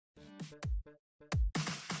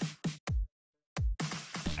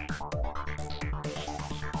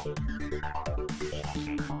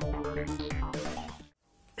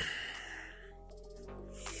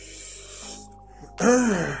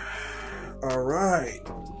Alright.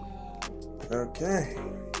 Okay.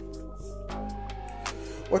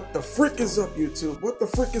 What the frick is up, YouTube? What the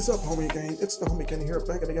frick is up, homie gang? It's the homie gang here,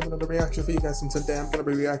 back again with another reaction for you guys. And today I'm gonna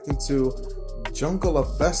be reacting to Jungle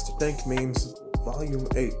of Best Dank Memes Volume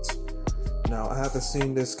 8. Now, I haven't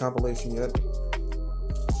seen this compilation yet.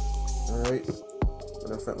 Alright.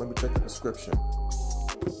 Matter of fact, let me check the description.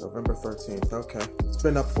 November 13th. Okay. It's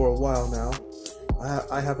been up for a while now.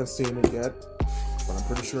 I haven't seen it yet, but I'm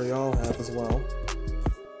pretty sure y'all have as well.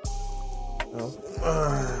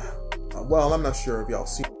 Well, I'm not sure if y'all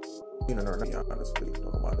seen it or not. Honestly, I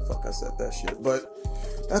don't know why the fuck I said that shit, but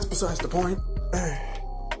that's besides the point.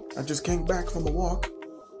 I just came back from a walk,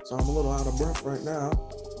 so I'm a little out of breath right now.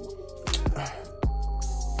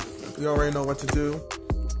 You already know what to do.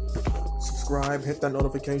 Subscribe, hit that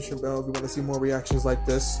notification bell if you want to see more reactions like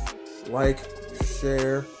this. Like,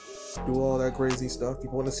 share, do all that crazy stuff. If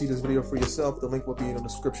you want to see this video for yourself, the link will be in the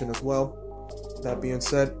description as well. That being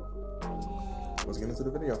said, let's get into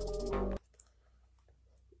the video.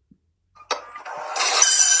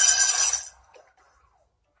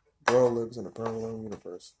 Bro lives in a parallel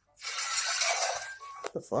universe.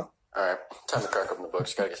 What the fuck? Alright, time to crack open the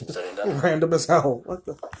books. Gotta get some studying done. Random as hell. What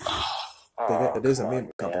the? Oh, it is a meme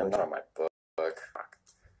man, compilation. not on my book.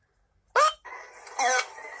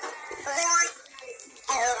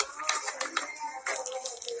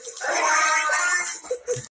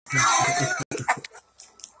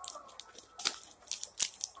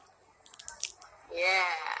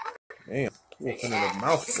 Damn, wolfing in a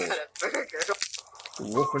mouthful.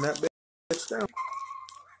 Wolfing that bitch down.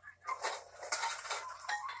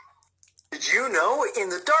 Did you know in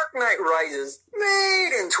The Dark Knight Rises,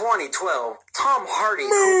 made in 2012, Tom Hardy,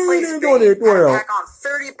 who plays Bane, had to pack on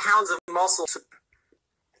 30 pounds of muscle to...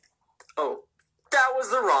 Oh, that was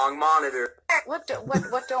the wrong monitor. What don't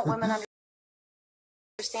women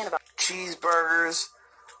understand about cheeseburgers?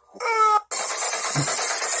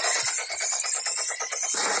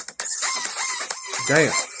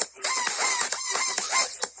 Damn.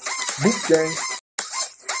 Boot gang.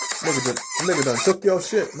 Nigga done took your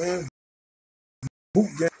shit, man. Boot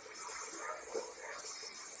gang.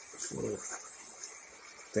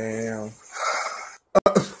 Damn.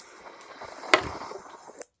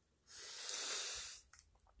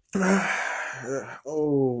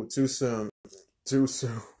 Oh, too soon. Too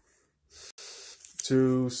soon.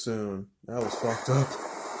 Too soon. That was fucked up.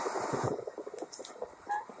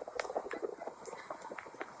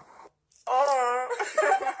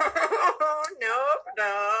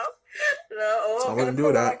 No. I wouldn't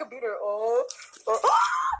do that.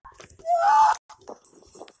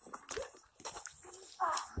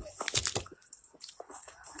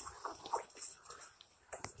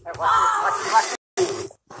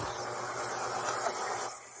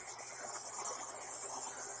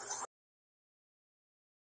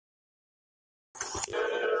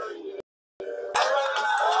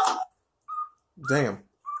 Damn.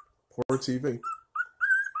 Poor TV.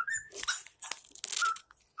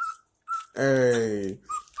 Hey.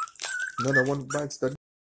 Another one bites the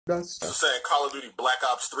dust. Saying Call of Duty Black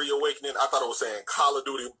Ops 3 Awakening. I thought it was saying Call of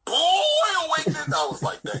Duty Boy Awakening. I was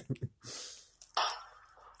like, dang.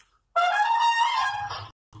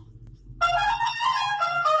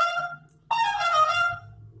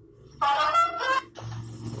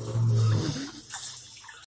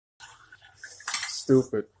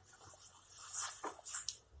 Stupid.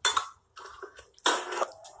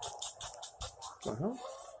 What the hell?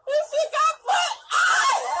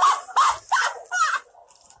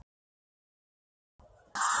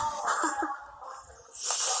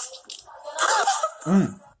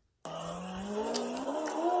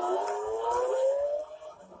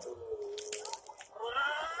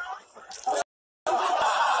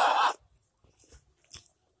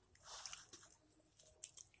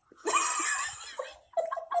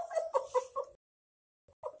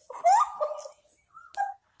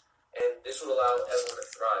 This would allow everyone to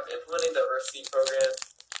thrive. Implementing the Earth program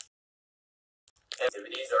and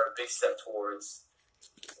activities are a big step towards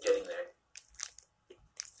getting there.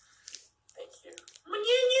 Thank you.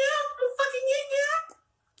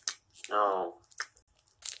 No.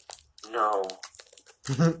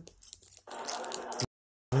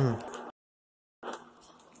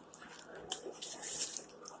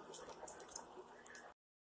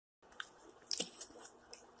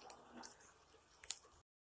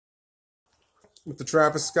 With the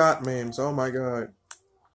Travis Scott memes, oh my god.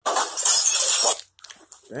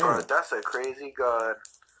 Damn. Bro, that's a crazy gun.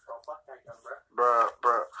 Bro.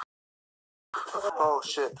 Oh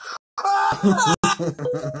shit.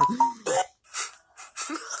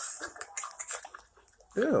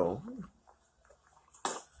 Ew.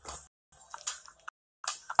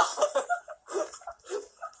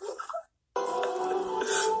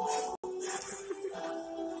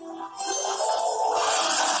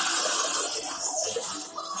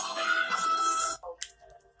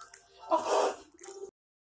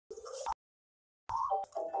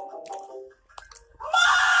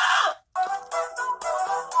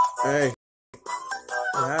 Hey,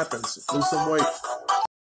 what happens? Lose some weight.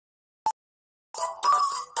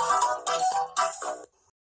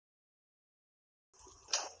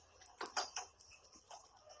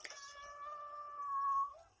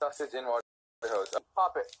 Sausage in water hose.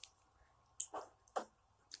 Pop it.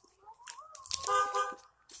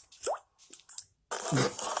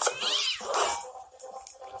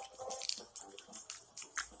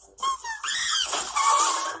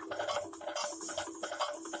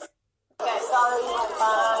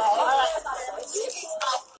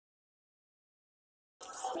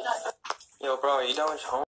 Yo, bro, are you done with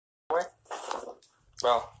your homework?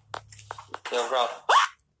 Bro. Yo, bro.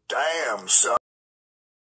 Damn, son.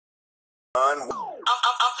 I'm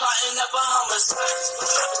plotting up a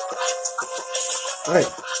Hey.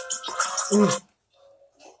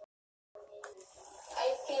 I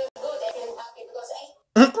feel good. I feel happy because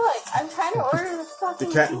look, I'm trying to order the fucking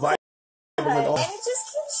The cat pizza, vitamin. and it just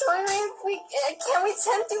keeps showing me if we can we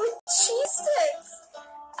tempt it with cheese sticks.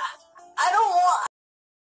 I don't want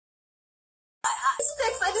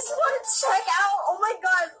sticks. I just want to check out. Oh my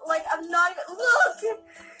god! Like I'm not even look.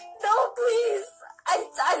 No, please. I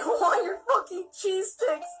don't want your fucking cheese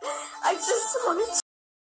sticks. I just want to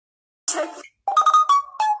check.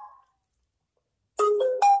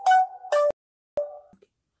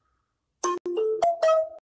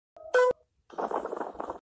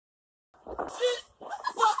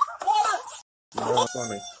 No,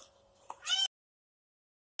 funny.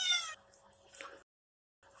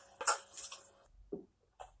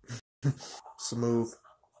 Smooth.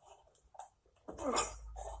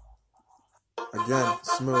 Again,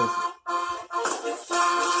 smooth.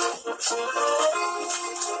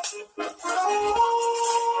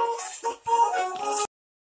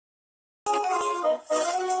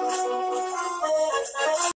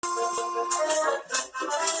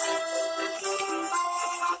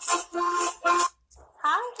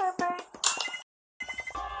 Hi, Pepper.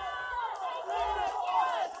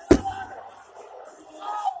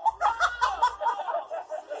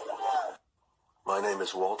 My name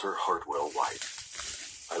is Walter Hartwell White.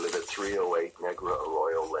 I live at 308 Negra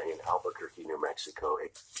Arroyo Lane, Albuquerque, New Mexico.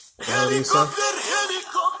 Helicopter!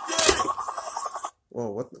 Whoa,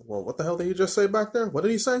 what the hell did he just say back there? What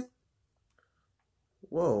did he say?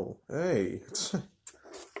 Whoa, hey.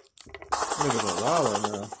 Niggas are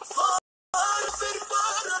wildin' now.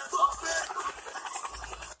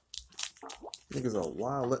 Niggas are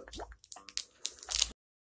wild.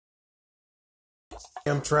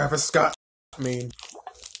 Damn Travis Scott. I mean.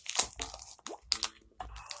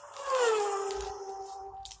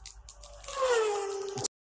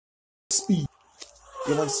 Speed.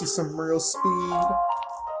 You want to see some real speed?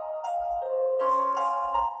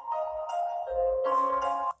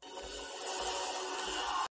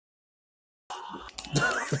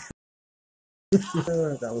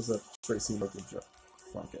 That was a Tracy Morgan joke.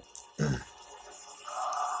 Fuck it.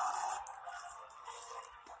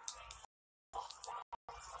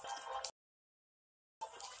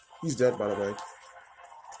 He's dead, by the way.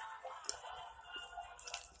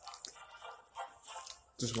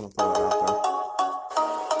 Just want to throw that out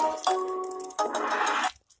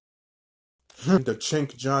there. The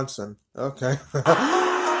Chink Johnson. Okay.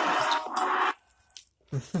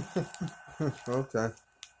 Okay.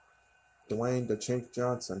 Dwayne the Chink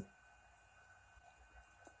Johnson.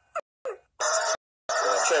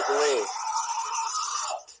 Trampoline.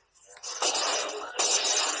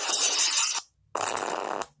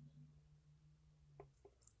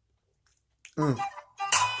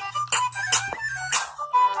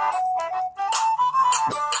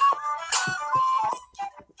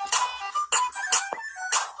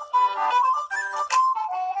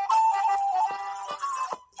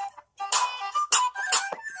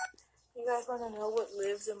 You guys want to know what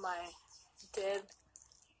lives in my dead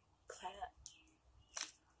plant?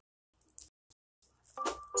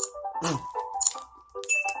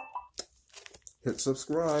 Hit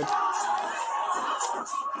subscribe.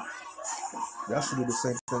 Y'all should do the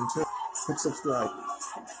same thing too. Hit subscribe.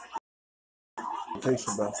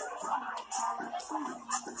 Notification bell.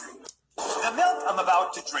 The milk I'm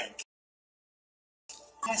about to drink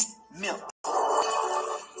is milk.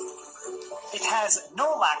 It has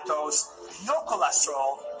no lactose, no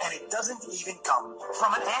cholesterol, and it doesn't even come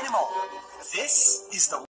from an animal. This is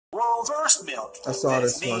the world's first milk I saw that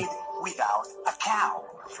is this one. made without a cow.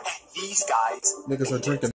 And these guys Niggas are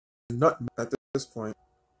drinking nut at this point.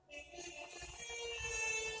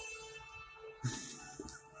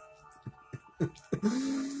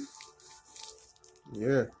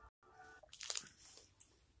 Yeah.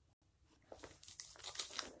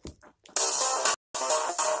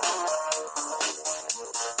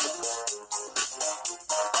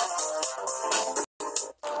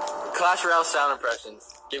 Clash Royale sound impressions.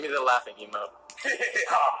 Give me the laughing emote.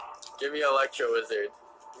 Give me Electro Wizard.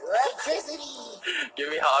 Electricity. Give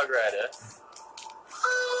me Hog Rider.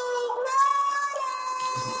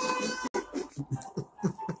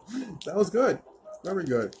 That was good. Very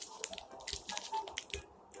good.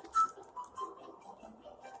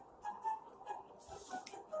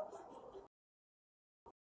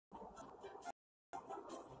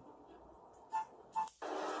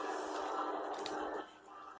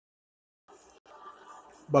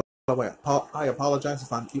 By the way, I apologize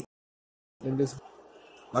if I'm in this.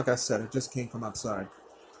 Like I said, it just came from outside.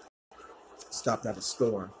 Stopped at a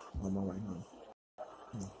store on my way home.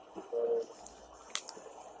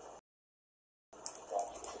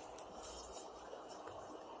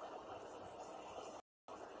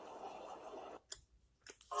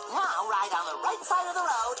 Now ride on the right side of the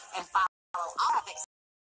road and follow all traffic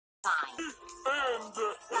signs.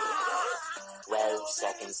 12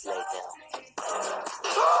 seconds later.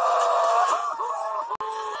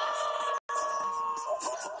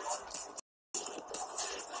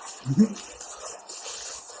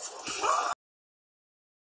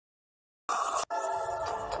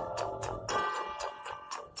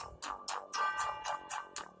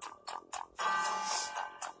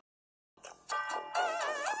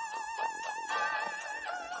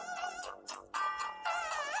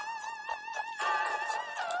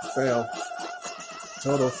 Fail.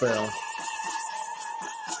 Total fail.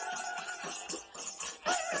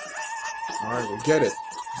 Alright, we get it.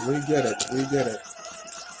 We get it. We get it.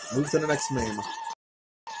 Move to the next meme.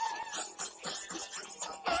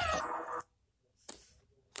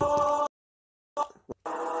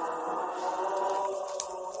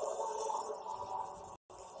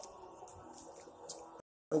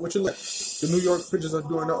 What you like? The New York Pitchers are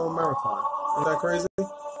doing their own marathon. Isn't that crazy?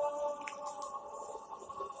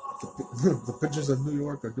 The Pitchers of New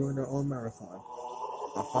York are doing their own marathon.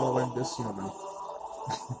 I'm following this human.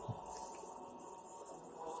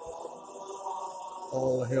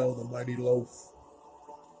 All hail the mighty loaf.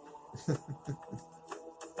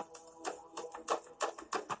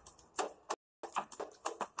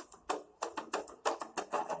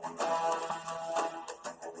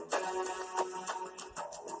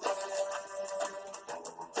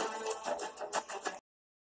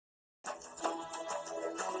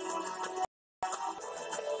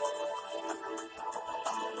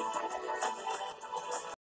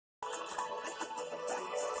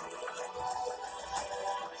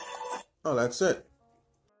 Oh, that's it.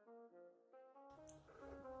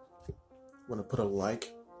 Want to put a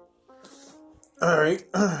like? Alright,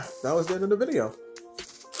 that was the end of the video.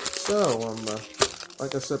 So,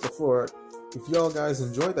 like I said before, if y'all guys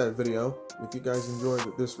enjoyed that video, if you guys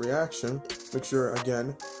enjoyed this reaction, make sure,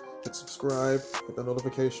 again, hit subscribe, hit the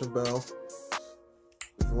notification bell.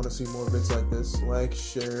 If you want to see more vids like this, like,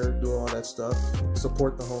 share, do all that stuff.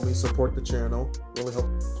 Support the homies, support the channel. Really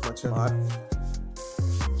helps my channel a lot.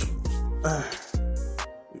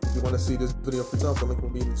 If you want to see this video for yourself, the link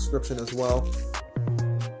will be in the description as well.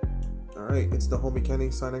 Alright, it's the homie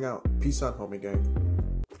Kenny signing out. Peace out, homie gang.